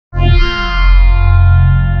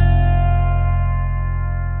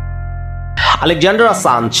Alexandra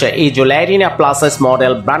Sanz is a Latina plus-size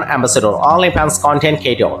model, brand ambassador, OnlyFans content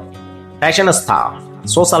creator, fashion star,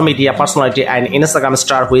 social media personality, and Instagram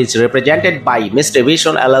star who is represented by Mr.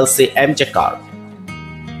 Vision LLC MJ Curvy.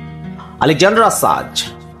 Alexandra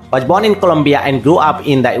Sanz was born in Colombia and grew up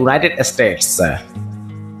in the United States.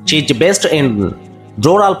 She is based in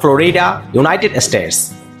rural Florida, United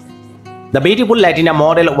States. The beautiful Latina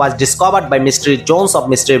model was discovered by Mr. Jones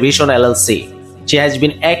of Mr. Vision LLC. She has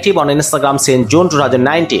been active on Instagram since June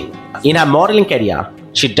 2019. In her modeling career,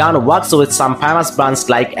 she done works with some famous brands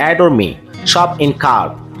like Adore Me, Shop in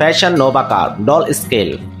Car, Fashion Nova Car, Doll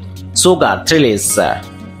Scale, Sugar, Trillis,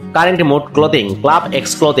 Current Mood Clothing, Club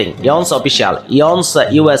X Clothing, Yons Official, Yons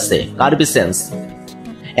USA, Curvy Sense,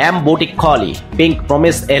 M Boutique Collie, Pink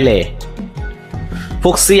Promise LA,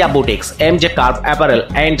 Fuchsia Boutiques, MJ Curvy Apparel,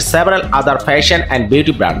 and several other fashion and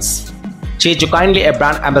beauty brands. She is currently a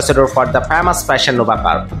brand ambassador for the famous Fashion Nova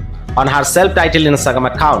Curvy. On her self-titled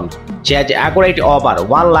Instagram account, she has accurate over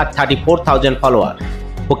 134,000 followers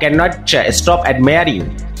who cannot stop admiring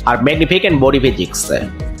her magnificent body physics.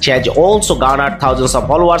 She has also garnered thousands of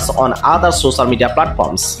followers on other social media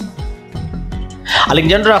platforms.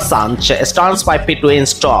 Alexandra Sanz stands 5 feet 2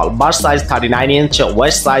 inches tall, bust size 39 inch,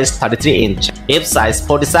 waist size 33 inch, hip size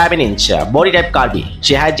 47 inch, body type curvy.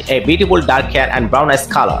 She has a beautiful dark hair and brown eyes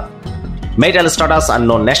color. Marital status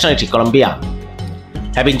unknown, nationality Colombia.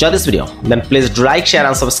 Have you enjoyed this video? Then please do like, share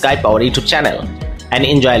and subscribe our YouTube channel and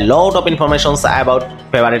enjoy a lot of information about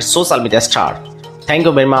favorite social media star. Thank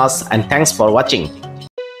you very much and thanks for watching.